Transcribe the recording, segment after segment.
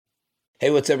Hey,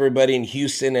 what's up, everybody in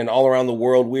Houston and all around the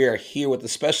world? We are here with a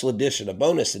special edition, a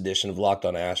bonus edition of Locked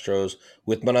On Astros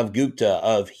with Manav Gupta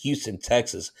of Houston,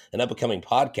 Texas, an up-and-coming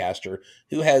podcaster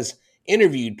who has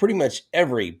interviewed pretty much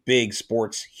every big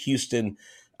sports Houston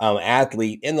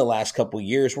athlete in the last couple of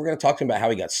years. We're going to talk to him about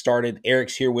how he got started.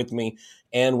 Eric's here with me,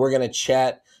 and we're going to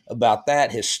chat about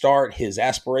that, his start, his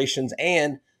aspirations,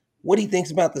 and what he thinks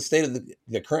about the state of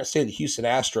the current state of the Houston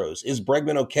Astros. Is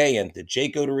Bregman okay? And the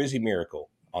Jake Odorizzi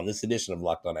miracle on this edition of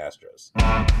Locked On Astros.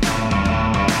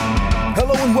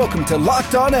 Hello and welcome to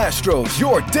Locked On Astros,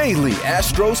 your daily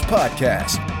Astros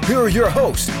podcast. Here are your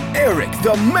hosts, Eric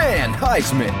the Man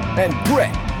Heisman and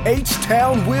Brett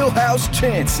H-Town Wheelhouse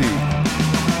Chansey.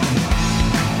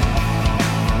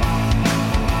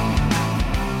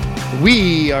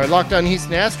 We are Locked On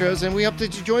Houston Astros, and we hope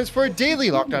that you join us for a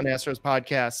daily Locked On Astros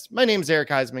podcast. My name is Eric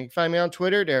Heisman. You can find me on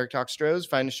Twitter at Eric Talk Stros.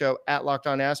 Find the show at Locked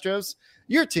On Astros.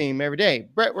 Your team every day.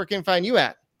 Brett, where can I find you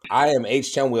at? I am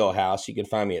H-Town Wheelhouse. You can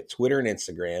find me at Twitter and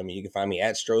Instagram. You can find me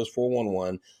at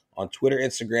Stros411 on Twitter,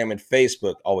 Instagram, and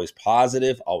Facebook. Always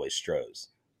positive, always Stros.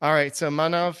 All right. So,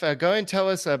 Manav, go ahead and tell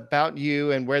us about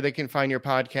you and where they can find your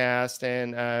podcast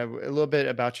and a little bit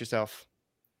about yourself.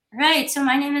 Right. So,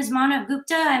 my name is Manav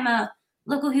Gupta. I'm a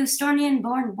local Houstonian,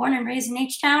 born and raised in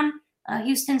H-Town.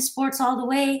 Houston sports all the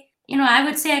way. You know, I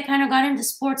would say I kind of got into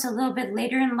sports a little bit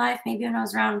later in life, maybe when I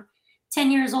was around 10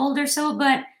 years old or so,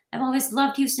 but I've always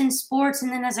loved Houston sports.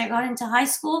 And then as I got into high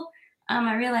school,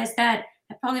 I realized that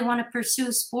I probably want to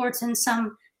pursue sports in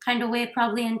some kind of way,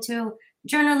 probably into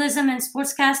journalism and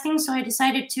sportscasting. So I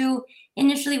decided to,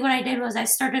 initially what I did was I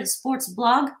started a sports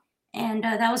blog, and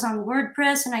that was on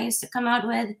WordPress. And I used to come out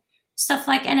with stuff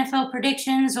like NFL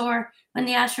predictions, or when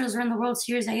the Astros were in the World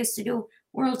Series, I used to do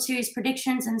World Series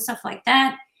predictions and stuff like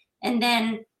that. And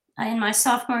then in my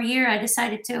sophomore year, I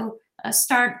decided to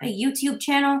start a YouTube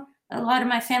channel. A lot of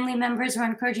my family members were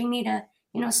encouraging me to,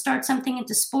 start something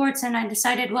into sports. And I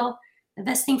decided, well, the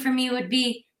best thing for me would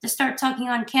be to start talking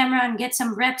on camera and get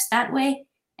some reps that way.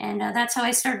 And that's how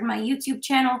I started my YouTube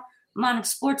channel, Manav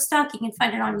Sports Talk. You can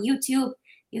find it on YouTube.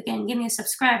 You can give me a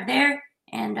subscribe there.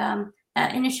 And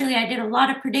initially I did a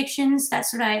lot of predictions.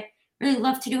 That's what I really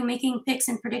love to do, making picks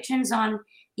and predictions on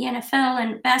the NFL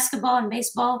and basketball and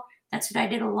baseball. That's what I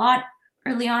did a lot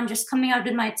early on, just coming out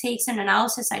with my takes and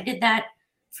analysis. I did that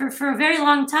for a very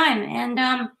long time.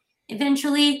 And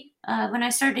eventually, when I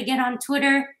started to get on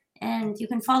Twitter, and you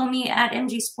can follow me at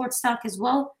MG Sports Talk as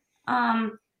well, I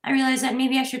realized that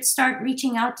maybe I should start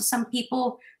reaching out to some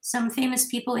people, some famous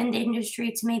people in the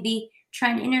industry, to maybe try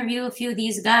and interview a few of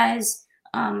these guys.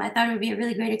 I thought it would be a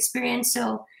really great experience.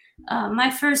 So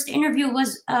my first interview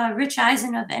was Rich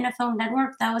Eisen of NFL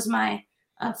Network. That was my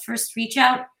first reach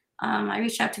out. I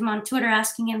reached out to him on Twitter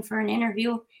asking him for an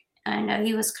interview, and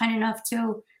he was kind enough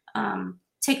to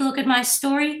take a look at my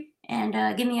story and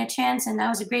give me a chance, and that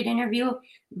was a great interview.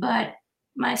 But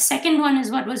my second one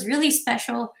is what was really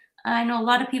special. I know a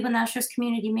lot of people in the Astros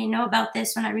community may know about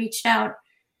this when I reached out.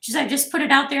 I just put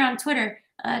it out there on Twitter.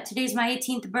 Today's my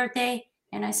 18th birthday,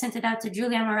 and I sent it out to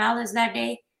Julian Morales that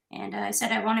day, and I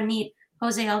said I want to meet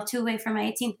Jose Altuve for my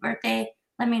 18th birthday.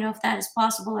 Let me know if that is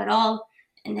possible at all.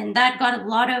 And then that got a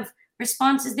lot of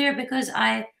responses there, because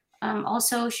I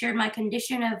also shared my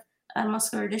condition of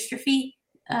muscular dystrophy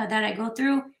that I go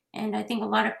through. And I think a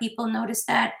lot of people noticed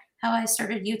that, how I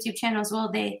started a YouTube channel as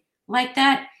well. They liked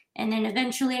that. And then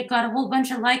eventually it got a whole bunch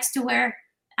of likes to where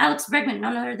Alex Bregman,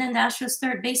 none other than the Astros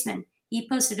third baseman, he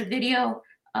posted a video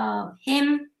of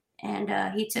him. And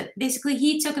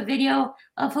he took a video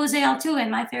of Jose Altuve,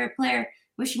 my favorite player,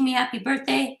 wishing me happy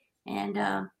birthday. And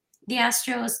the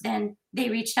Astros, then they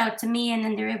reached out to me, and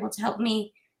then they were able to help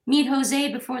me meet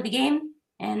Jose before the game.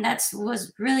 And that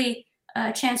was really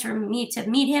a chance for me to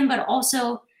meet him, but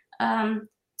also to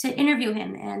interview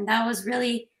him. And that was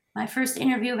really my first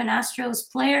interview of an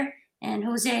Astros player. And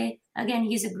Jose, again,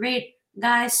 he's a great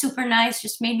guy, super nice,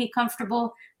 just made me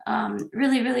comfortable.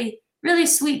 Really, really, really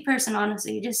sweet person,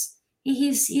 honestly.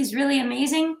 He's really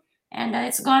amazing. And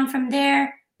it's gone from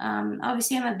there.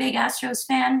 Obviously, I'm a big Astros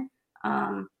fan.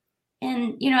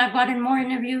 And, I've gotten more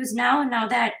interviews now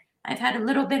that I've had a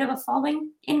little bit of a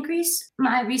following increase.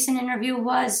 My recent interview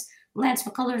was Lance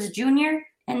McCullers Jr.,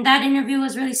 and that interview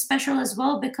was really special as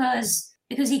well because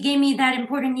he gave me that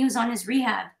important news on his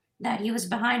rehab, that he was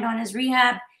behind on his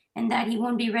rehab and that he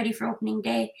won't be ready for opening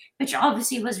day, which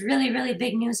obviously was really, really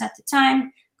big news at the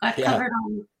time. Got covered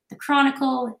on the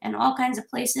Chronicle and all kinds of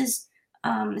places.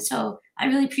 So I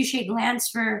really appreciate Lance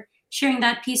for sharing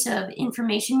that piece of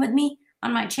information with me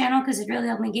on my channel, because it really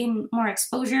helped me gain more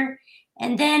exposure.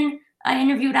 And then I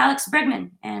interviewed Alex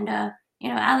Bregman, and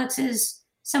Alex is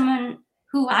someone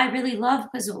who I really love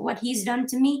because of what he's done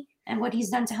to me and what he's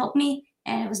done to help me.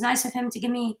 And it was nice of him to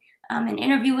give me an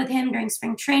interview with him during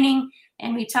spring training.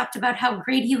 And we talked about how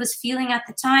great he was feeling at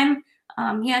the time.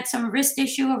 He had some wrist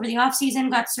issue over the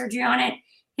offseason, got surgery on it.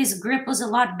 His grip was a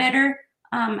lot better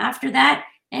after that.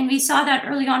 And we saw that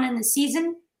early on in the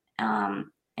season.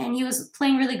 And he was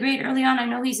playing really great early on. I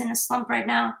know he's in a slump right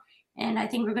now. And I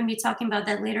think we're going to be talking about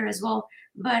that later as well.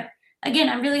 But again,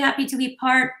 I'm really happy to be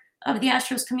part of the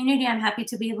Astros community. I'm happy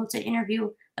to be able to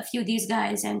interview a few of these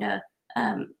guys and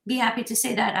be happy to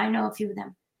say that I know a few of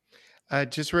them.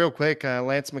 Just real quick,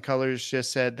 Lance McCullers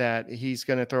just said that he's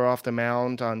going to throw off the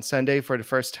mound on Sunday for the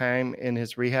first time in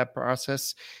his rehab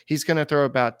process. He's going to throw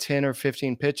about 10 or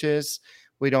 15 pitches.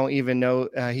 We don't even know.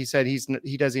 He said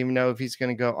he doesn't even know if he's going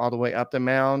to go all the way up the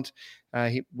mound.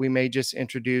 We may just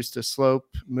introduce the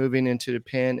slope moving into the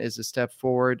pin as a step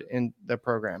forward in the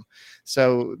program.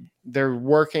 So they're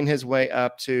working his way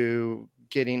up to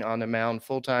getting on the mound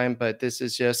full time, but this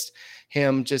is just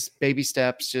him, just baby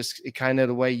steps, just kind of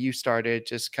the way you started,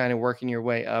 just kind of working your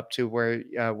way up to where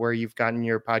you've gotten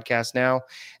your podcast now.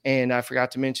 And I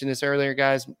forgot to mention this earlier,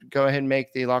 guys. Go ahead and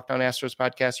make the Locked On Astros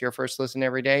podcast your first listen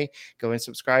every day. Go and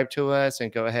subscribe to us,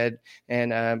 and go ahead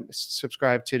and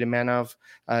subscribe to the Man of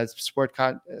Sport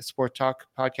Talk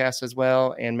podcast as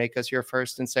well, and make us your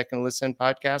first and second listen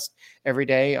podcast every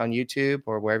day on YouTube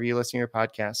or wherever you listen to your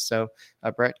podcast. So,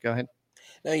 Brett, go ahead.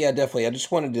 No, yeah, definitely. I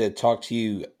just wanted to talk to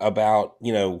you about,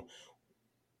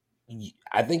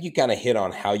 I think you kind of hit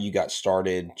on how you got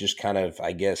started, just kind of,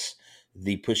 I guess,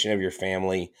 the pushing of your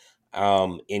family.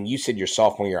 And you said your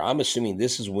sophomore year. I'm assuming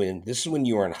this is when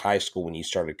you were in high school when you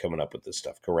started coming up with this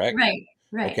stuff, correct?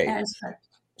 Right. Okay. That is correct.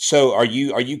 So are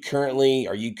you currently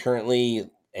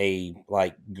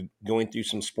going through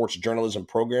some sports journalism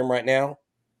program right now?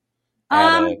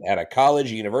 At a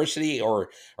college, university,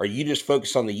 or are you just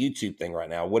focused on the YouTube thing right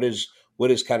now? What is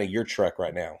kind of your track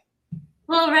right now?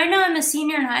 Well, right now I'm a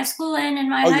senior in high school, and in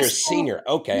my you're high a school, senior.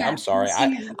 Okay, yeah, I'm sorry.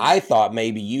 I'm I thought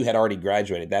maybe you had already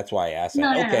graduated. That's why I asked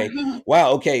that. No, Okay. no.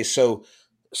 Wow. Okay. So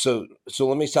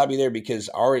let me stop you there, because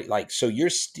already, so you're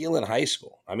still in high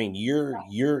school. I mean,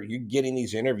 you're getting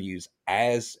these interviews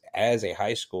as a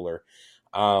high schooler.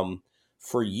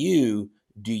 For you,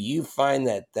 do you find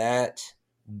that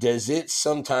does it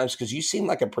sometimes, because you seem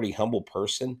like a pretty humble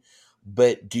person,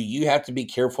 but do you have to be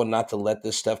careful not to let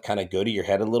this stuff kind of go to your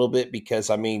head a little bit? Because,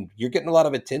 I mean, you're getting a lot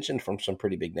of attention from some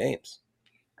pretty big names.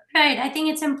 Right. I think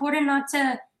it's important not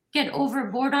to get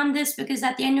overboard on this, because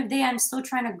at the end of the day, I'm still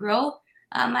trying to grow.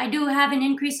 I do have an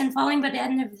increase in following, but at the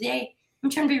end of the day, I'm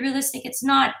trying to be realistic. It's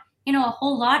not, a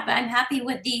whole lot, but I'm happy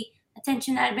with the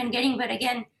attention that I've been getting. But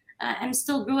again, I'm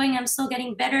still growing. I'm still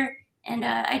getting better. And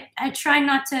I try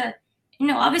not to,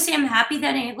 obviously I'm happy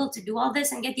that I'm able to do all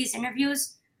this and get these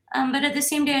interviews. But at the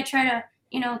same day, I try to,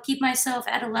 keep myself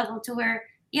at a level to where,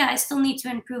 I still need to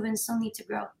improve and still need to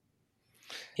grow.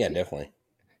 Yeah, definitely.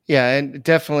 Yeah, and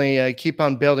definitely keep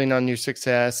on building on your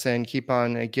success and keep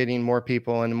on getting more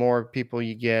people. And the more people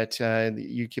you get,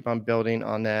 you keep on building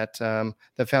on that,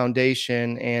 the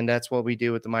foundation. And that's what we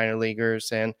do with the minor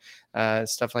leaguers and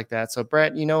stuff like that. So,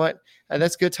 Brett, you know what?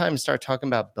 That's a good time to start talking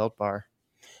about Built Bar.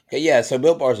 Okay, yeah, so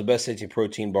Built Bar is the best tasting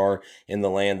protein bar in the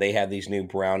land. They have these new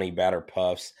brownie batter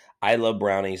puffs. I love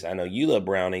brownies. I know you love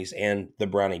brownies, and the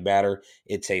brownie batter,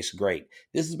 it tastes great.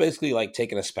 This is basically like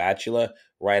taking a spatula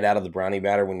right out of the brownie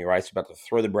batter when you're about to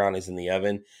throw the brownies in the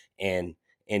oven and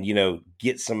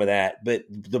get some of that. But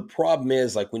the problem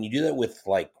is, like, when you do that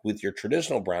with your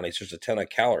traditional brownies, there's a ton of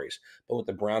calories. But with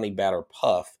the brownie batter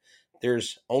puff,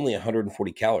 there's only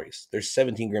 140 calories. There's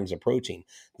 17 grams of protein.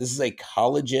 This is a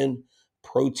collagen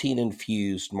protein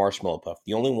infused marshmallow puff,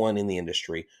 the only one in the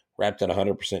industry, wrapped in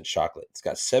 100% chocolate. It's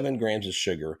got 7 grams of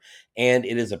sugar, and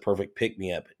it is a perfect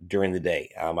pick-me-up during the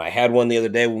day. I had one the other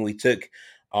day when we took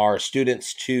our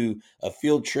students to a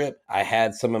field trip. I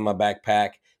had some in my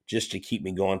backpack just to keep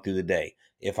me going through the day.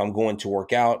 If I'm going to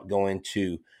work out, going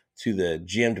to the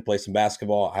gym to play some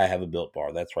basketball, I have a Built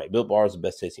Bar. That's right. Built Bar is the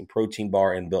best tasting protein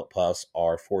bar, and Built Puffs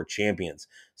are for champions.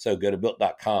 So go to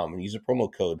Built.com and use the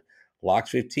promo code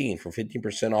LOCKS15 for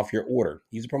 15% off your order.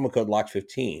 Use the promo code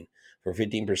LOCKS15 for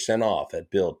 15% off at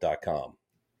Built.com.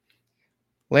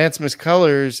 Lance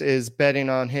McCullers is betting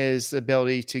on his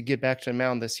ability to get back to the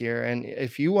mound this year. And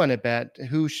if you want to bet,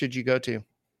 who should you go to?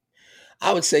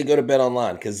 I would say go to Bet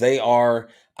Online, because they are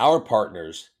our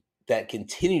partners that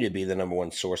continue to be the number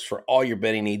one source for all your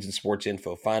betting needs and sports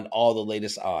info. Find all the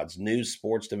latest odds, news,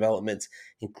 sports developments,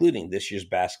 including this year's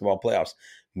basketball playoffs,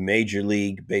 Major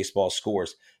League Baseball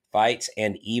scores, fights,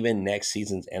 and even next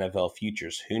season's NFL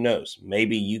futures. Who knows?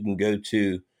 Maybe you can go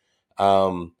to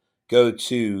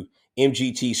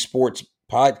MGT Sports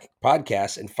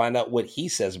podcast and find out what he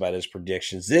says about his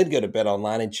predictions. Then go to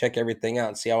BetOnline and check everything out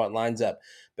and see how it lines up.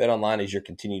 BetOnline is your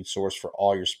continued source for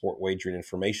all your sport wagering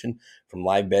information, from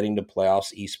live betting to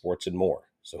playoffs, esports, and more.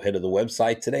 So head to the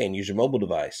website today and use your mobile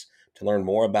device to learn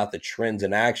more about the trends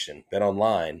in action.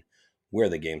 BetOnline, where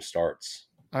the game starts.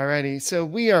 Alrighty, so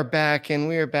we are back, and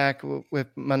we are back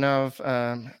with Manuv.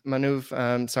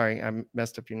 Sorry, I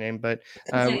messed up your name, but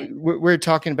we're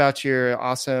talking about your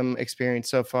awesome experience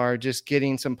so far. Just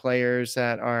getting some players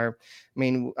that are, I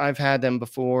mean, I've had them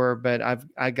before, but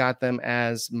I got them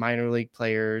as minor league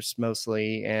players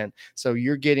mostly, and so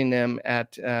you're getting them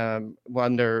at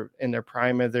when they're in their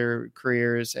prime of their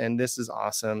careers, and this is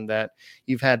awesome that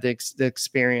you've had the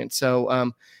experience.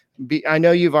 So. I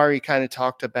know you've already kind of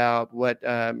talked about what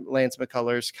Lance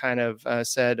McCullers kind of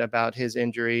said about his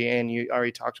injury, and you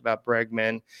already talked about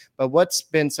Bregman, but what's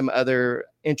been some other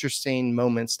interesting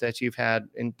moments that you've had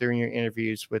during your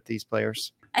interviews with these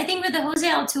players? I think with the Jose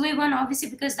Altuve one,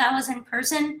 obviously because that was in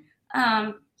person,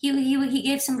 he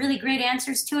gave some really great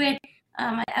answers to it.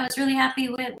 I was really happy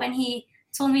with when he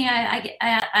told me I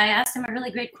asked him a really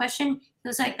great question. He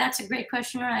was like, "That's a great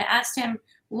question." When I asked him,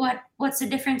 what's the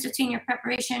difference between your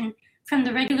preparation from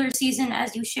the regular season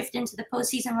as you shift into the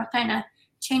postseason? What kind of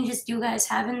changes do you guys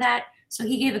have in that? So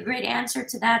he gave a great answer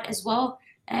to that as well.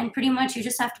 And pretty much you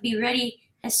just have to be ready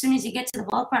as soon as you get to the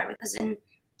ballpark, because in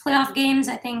playoff games,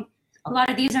 I think a lot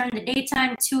of these are in the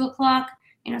daytime, 2 o'clock,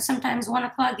 sometimes 1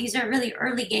 o'clock. These are really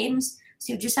early games.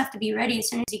 So you just have to be ready as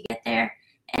soon as you get there.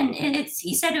 And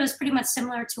he said it was pretty much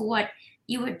similar to what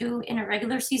you would do in a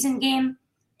regular season game.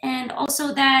 And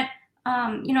also that,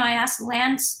 I asked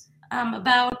Lance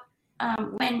about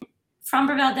when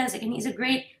Framber Valdez, again, he's a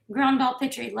great ground ball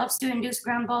pitcher. He loves to induce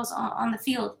ground balls on the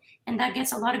field, and that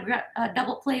gets a lot of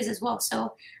double plays as well.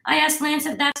 So I asked Lance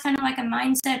if that's kind of like a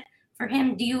mindset for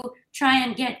him. Do you try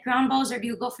and get ground balls, or do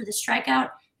you go for the strikeout?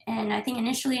 And I think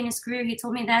initially in his career, he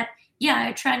told me that, yeah,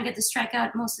 I try and get the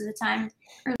strikeout most of the time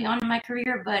early on in my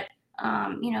career, but,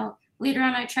 later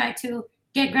on I try to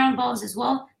get ground balls as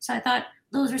well. So I thought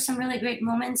those were some really great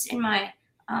moments in my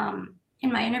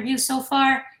interview so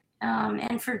far.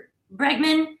 And for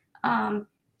Bregman,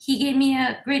 he gave me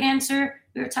a great answer.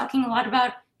 We were talking a lot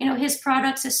about, his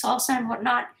products, his salsa and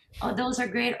whatnot. Those are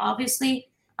great, obviously.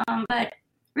 But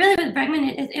really with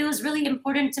Bregman, it was really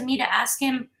important to me to ask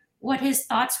him what his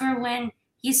thoughts were when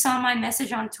he saw my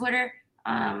message on Twitter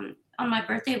on my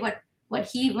birthday, what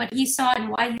he saw and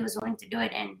why he was willing to do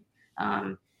it. And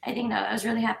I think that I was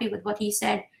really happy with what he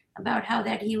said about how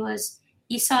that he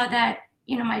saw that,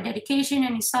 my dedication,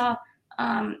 and he saw,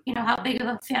 how big of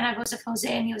a fan I was of Jose,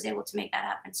 and he was able to make that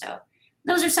happen. So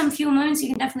those are some few moments. You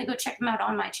can definitely go check them out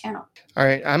on my channel. All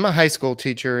right. I'm a high school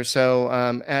teacher. So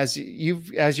as your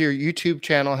YouTube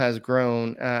channel has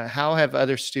grown, how have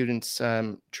other students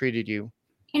treated you?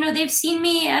 They've seen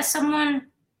me as someone,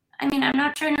 I'm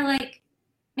not trying to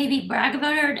maybe brag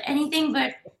about it or anything,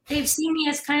 but they've seen me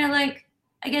as kind of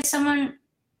I guess someone,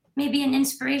 maybe an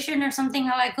inspiration or something,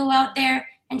 how I go out there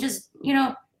and just,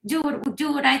 do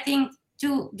what I think,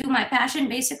 do my passion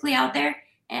basically out there.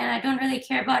 And I don't really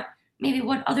care about maybe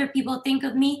what other people think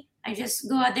of me. I just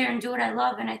go out there and do what I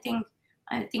love. And I think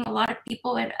a lot of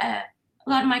people, a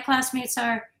lot of my classmates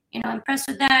are, impressed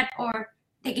with that, or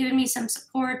they're giving me some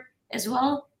support as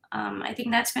well. I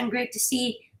think that's been great to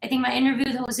see. I think my interview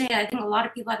with Jose, I think a lot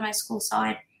of people at my school saw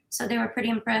it, so they were pretty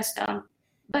impressed.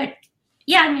 But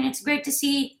yeah, it's great to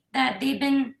see that they've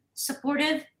been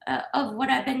supportive of what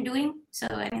I've been doing. So,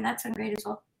 that's been great as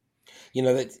well.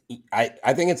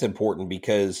 I think it's important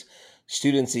because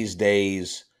students these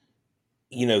days,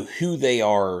 who they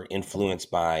are influenced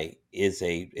by is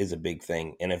a big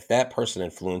thing. And if that person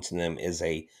influencing them is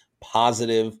a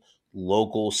positive,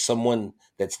 local, someone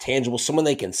that's tangible, someone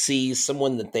they can see,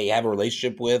 someone that they have a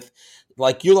relationship with,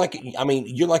 you're like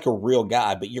a real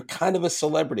guy, but you're kind of a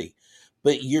celebrity,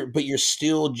 but you're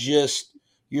still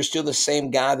the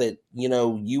same guy that,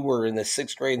 you were in the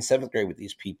 6th grade and 7th grade with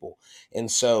these people.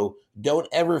 And so don't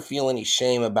ever feel any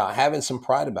shame about having some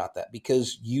pride about that,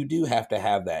 because you do have to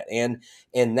have that. And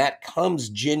that comes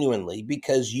genuinely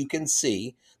because you can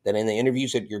see that in the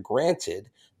interviews that you're granted,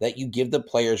 that you give the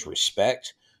players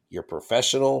respect. You're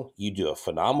professional. You do a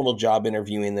phenomenal job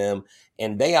interviewing them,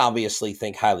 and they obviously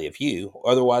think highly of you.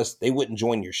 Otherwise, they wouldn't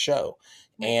join your show.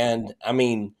 And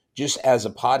just as a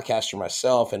podcaster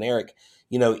myself and Eric,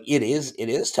 it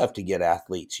is tough to get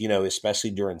athletes,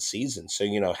 especially during season.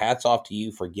 So, hats off to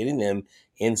you for getting them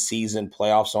in season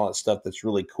playoffs, all that stuff. That's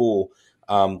really cool.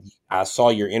 I saw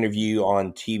your interview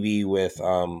on TV with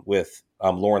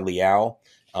Lauren Liao.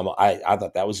 I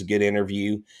thought that was a good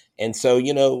interview. And so,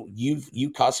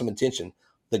 you caught some attention.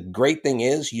 the great thing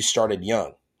is you started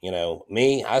young.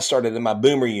 Me, I started in my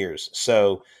boomer years.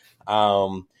 So,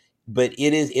 but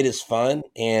it is fun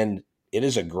and it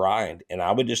is a grind. And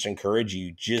I would just encourage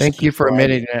you, just Thank you keep for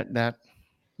grinding. admitting that.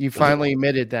 You finally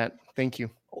admitted that. Thank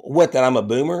you. What, that I'm a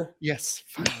boomer? Yes.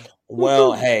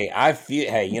 Well, hey,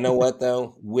 you know what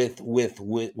though? With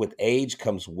age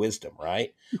comes wisdom,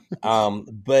 right?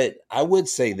 But I would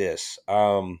say this.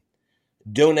 Don't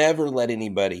ever let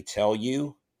anybody tell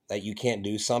you that you can't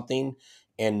do something,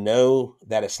 and know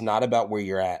that it's not about where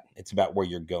you're at. It's about where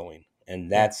you're going.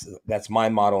 And that's my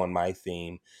motto and my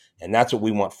theme. And that's what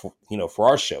we want for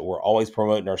our show. We're always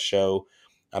promoting our show.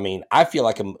 I mean, I feel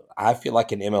like an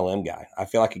MLM guy. I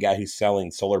feel like a guy who's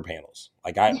selling solar panels.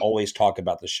 Like, I always talk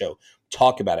about the show,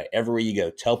 talk about it everywhere you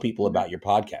go, tell people about your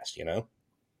podcast,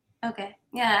 Okay.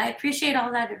 Yeah, I appreciate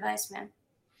all that advice, man.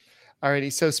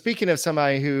 Alrighty. So speaking of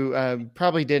somebody who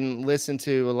probably didn't listen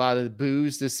to a lot of the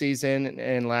boos this season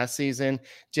and last season,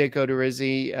 Jake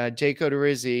Odorizzi. Jake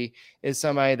Odorizzi is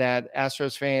somebody that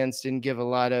Astros fans didn't give a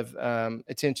lot of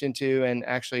attention to, and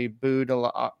actually booed a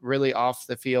lot, really off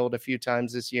the field a few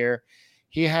times this year.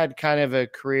 He had kind of a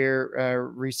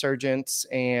career resurgence,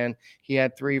 and he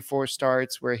had 3-4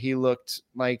 starts where he looked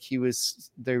like he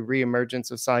was the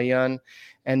reemergence of Cy Young.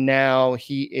 And now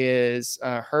he is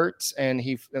hurt, and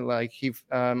he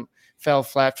fell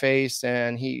flat faced,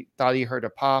 and he thought he heard a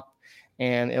pop,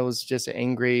 and it was just an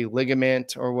angry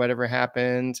ligament or whatever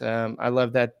happened. I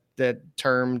love that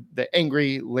term, the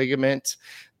angry ligament.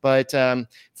 But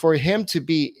for him to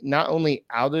be not only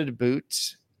out of the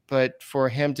boot, but for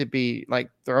him to be like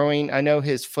throwing, I know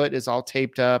his foot is all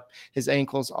taped up, his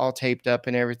ankle's all taped up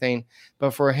and everything,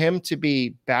 but for him to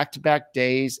be back-to-back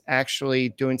days actually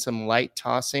doing some light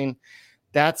tossing,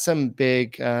 that's some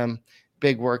big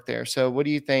work there. So what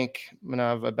do you think,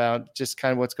 Manav, about just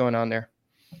kind of what's going on there?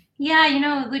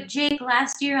 Yeah, with Jake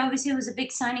last year, obviously it was a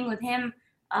big signing with him.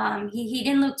 He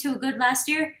didn't look too good last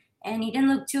year, and he didn't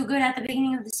look too good at the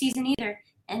beginning of the season either.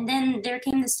 And then there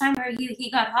came this time where he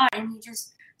got hot, and he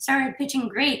just started pitching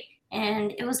great,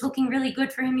 and it was looking really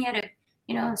good for him. He had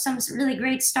some really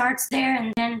great starts there,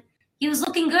 and then he was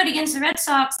looking good against the Red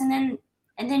Sox, and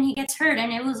then he gets hurt,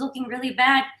 and it was looking really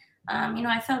bad.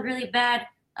 I felt really bad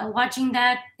watching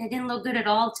that. It didn't look good at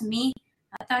all to me.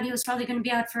 I thought he was probably going to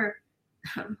be out for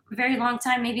a very long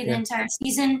time, maybe the entire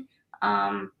season.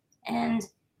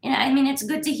 It's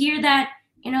good to hear that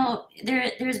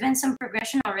there's been some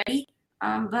progression already.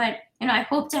 But I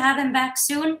hope to have him back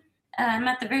soon.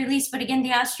 At the very least. But again, the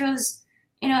Astros,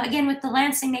 again, with the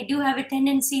Lansing, they do have a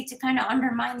tendency to kind of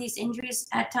undermine these injuries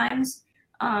at times.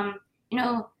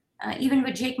 Even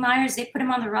with Jake Myers, they put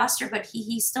him on the roster, but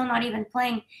he's still not even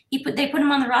playing. They put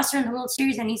him on the roster in the World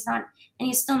Series, and he's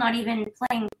still not even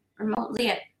playing remotely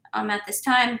at this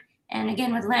time. And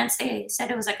again, with Lance, they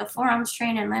said it was like a forearm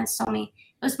strain, and Lance told me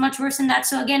it was much worse than that.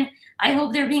 So again, I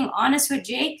hope they're being honest with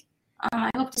Jake.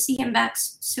 I hope to see him back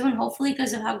soon, hopefully,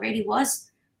 because of how great he was.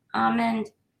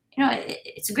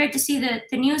 It's great to see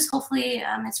the news. Hopefully,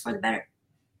 it's for the better.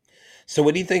 So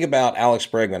what do you think about Alex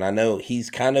Bregman? I know he's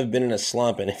kind of been in a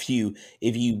slump, and if you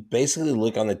basically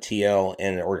look on the TL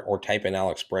or type in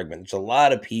Alex Bregman, there's a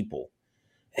lot of people,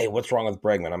 hey, what's wrong with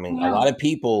Bregman? I mean, a lot of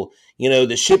people,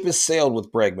 the ship has sailed with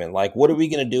Bregman. Like, what are we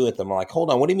going to do with him? I'm like,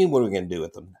 hold on, what do you mean, what are we going to do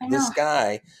with him? This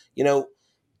guy,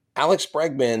 Alex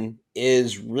Bregman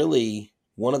is really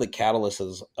one of the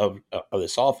catalysts of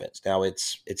this offense. Now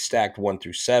it's stacked 1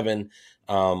 through 7,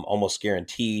 almost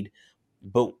guaranteed.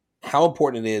 But how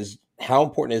important is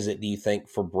it, do you think,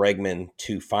 for Bregman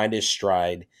to find his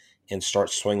stride and start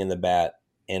swinging the bat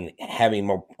and having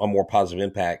a more positive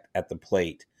impact at the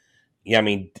plate? Yeah, I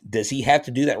mean, does he have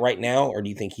to do that right now, or do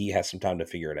you think he has some time to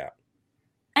figure it out?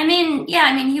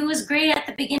 He was great at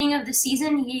the beginning of the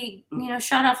season. He,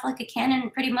 shot off like a cannon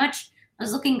pretty much.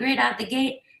 Was looking great out the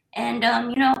gate. And,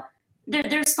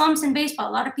 there's slumps in baseball.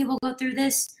 A lot of people go through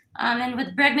this. And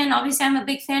with Bregman, obviously I'm a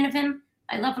big fan of him.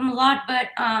 I love him a lot. But,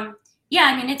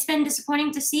 it's been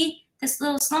disappointing to see this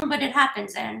little slump, but it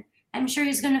happens. And I'm sure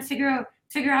he's going to figure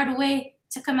out a way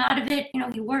to come out of it.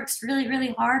 He works really,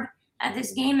 really hard at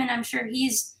this game. And I'm sure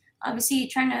he's obviously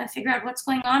trying to figure out what's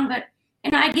going on. But,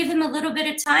 I give him a little bit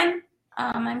of time.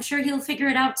 I'm sure he'll figure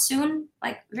it out soon,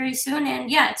 like very soon. And,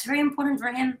 it's very important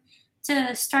for him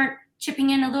to start chipping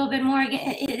in a little bit more.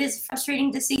 It is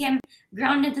frustrating to see him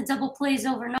ground into double plays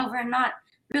over and over and not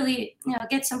really,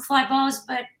 get some fly balls.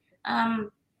 But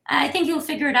I think he'll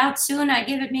figure it out soon. I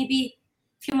give it maybe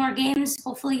a few more games.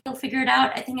 Hopefully he'll figure it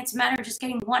out. I think it's a matter of just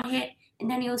getting one hit, and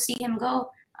then you'll see him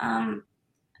go.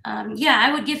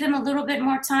 I would give him a little bit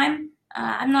more time.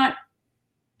 I'm a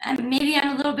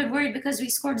little bit worried because we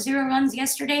scored 0 runs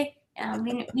yesterday,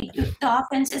 The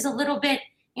offense is a little bit,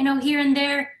 here and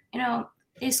there.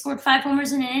 They scored 5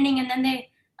 homers in an inning, and then they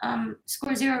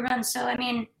score 0 runs. So, I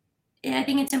think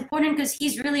it's important because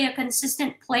he's really a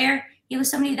consistent player. He was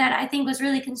somebody that I think was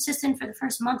really consistent for the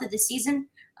first month of the season.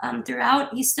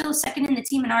 Throughout, he's still second in the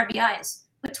team in RBIs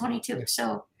with 22.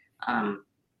 So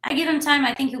I give him time.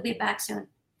 I think he'll be back soon.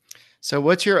 So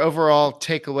what's your overall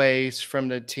takeaways from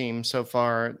the team so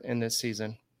far in this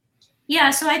season? Yeah,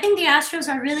 so I think the Astros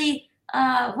are really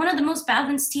one of the most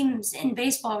balanced teams in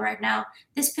baseball right now.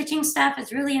 This pitching staff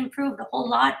has really improved a whole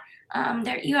lot.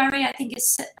 Their ERA, I think,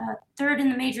 is third in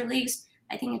the major leagues.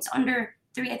 I think it's under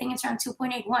 3. I think it's around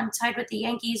 2.81, tied with the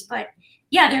Yankees. But,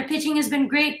 yeah, their pitching has been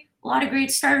great. A lot of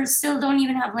great starters still don't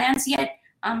even have Lance yet.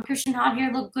 Christian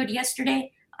Javier looked good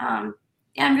yesterday. I'm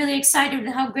really excited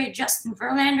with how great Justin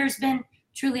Verlander's been,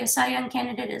 truly a Cy Young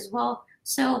candidate as well.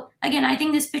 So, again, I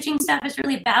think this pitching staff is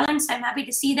really balanced. I'm happy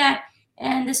to see that.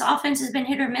 And this offense has been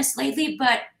hit or miss lately,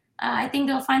 but I think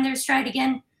they'll find their stride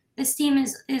again. This team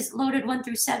is loaded 1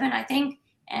 through 7, I think.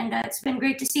 And it's been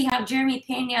great to see how Jeremy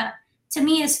Pena, to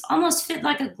me, is almost fit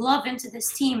like a glove into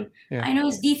this team. Yeah. I know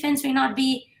his defense may not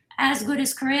be as good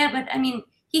as Correa, but,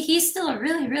 he's still a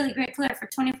really, really great player for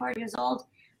 24 years old.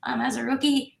 As a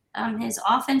rookie, his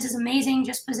offense is amazing,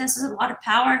 just possesses a lot of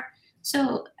power.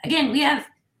 So, again, we have,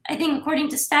 I think, according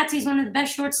to stats, he's one of the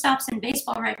best shortstops in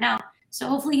baseball right now. So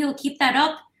hopefully he'll keep that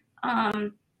up.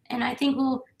 And I think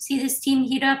we'll see this team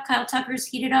heat up. Kyle Tucker's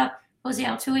heated up. Jose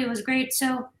Altuve was great.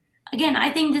 So, again, I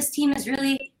think this team is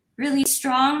really, really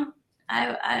strong.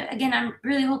 I'm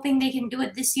really hoping they can do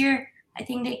it this year. I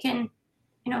think they can,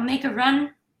 make a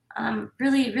run,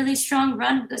 really, really strong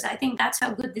run, because I think that's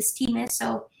how good this team is.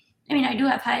 So, I do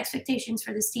have high expectations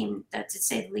for this team, to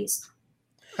say the least.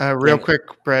 Real quick,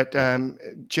 Brett,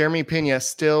 Jeremy Pena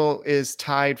still is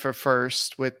tied for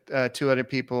first with 2 other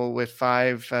people with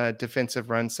 5 defensive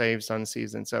run saves on the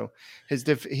season. So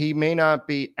he may not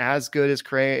be as good as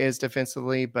Correa is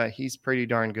defensively, but he's pretty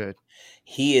darn good.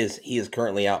 He is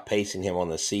currently outpacing him on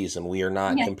the season. We are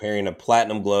not comparing a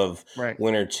Platinum Glove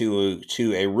winner to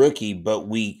a rookie, but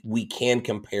we can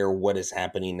compare what is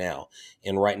happening now.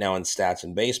 And right now in stats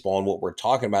in baseball, and what we're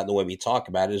talking about, and the way we talk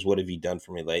about it is, what have you done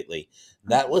for me lately?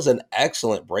 That was an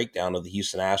excellent breakdown of the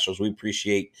Houston Astros. We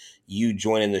appreciate you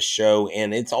joining the show,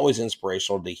 and it's always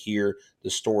inspirational to hear the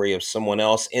story of someone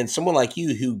else, and someone like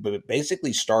you who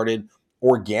basically started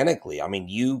organically.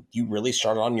 You really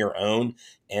started on your own,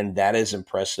 and that is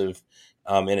impressive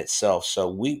in itself. So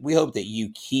we hope that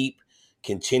you keep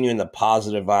continuing the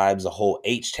positive vibes, the whole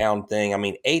H-Town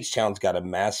thing. H-Town's got a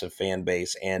massive fan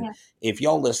base, and if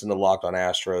y'all listen to Locked on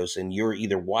Astros and you're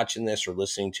either watching this or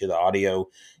listening to the audio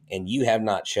and you have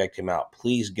not checked him out,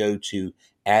 please go to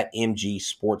 @MG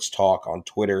Sports Talk on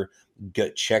Twitter. Go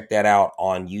check that out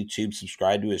on YouTube.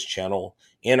 Subscribe to his channel.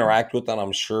 Interact with him.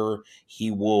 I'm sure he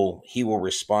will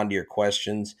respond to your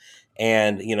questions.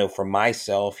 And, for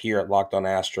myself here at Locked on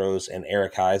Astros and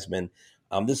Eric Heisman,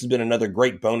 this has been another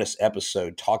great bonus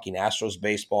episode talking Astros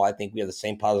baseball. I think we have the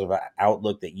same positive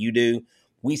outlook that you do.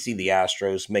 We see the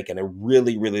Astros making a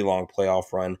really, really long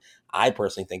playoff run. I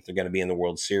personally think they're going to be in the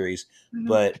World Series. Mm-hmm.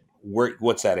 But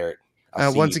what's that, Eric?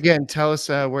 Once again, tell us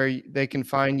where they can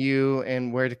find you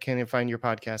and where can they find your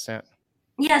podcast at.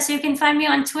 Yeah, so you can find me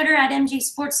on Twitter at MG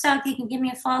Sports Talk. You can give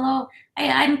me a follow.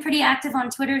 I'm pretty active on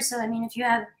Twitter, so if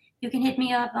you can hit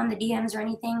me up on the DMs or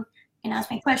anything. You can ask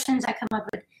me questions. I come up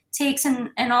with takes and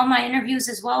all my interviews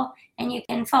as well. And you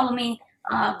can follow me.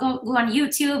 Go on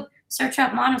YouTube, search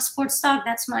up Mono Sports Talk.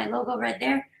 That's my logo right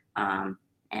there.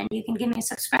 And you can give me a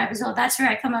subscribe as well. That's where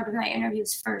I come up with my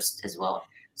interviews first as well.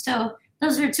 So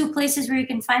those are 2 places where you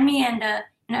can find me. And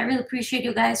I really appreciate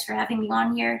you guys for having me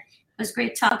on here. It was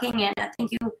great talking, and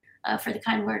thank you for the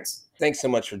kind words. Thanks so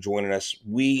much for joining us.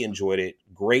 We enjoyed it.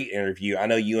 Great interview. I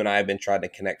know you and I have been trying to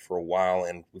connect for a while,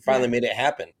 and we finally made it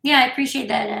happen. Yeah, I appreciate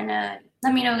that. And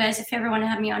let me know, guys, if you ever want to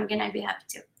have me on again, I'd be happy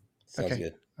to. Sounds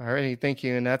good. All righty. Thank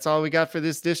you. And that's all we got for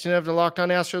this edition of the Locked on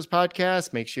Astros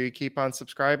podcast. Make sure you keep on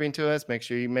subscribing to us. Make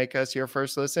sure you make us your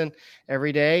first listen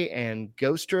every day. And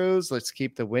go Stros, let's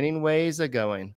keep the winning ways a-going.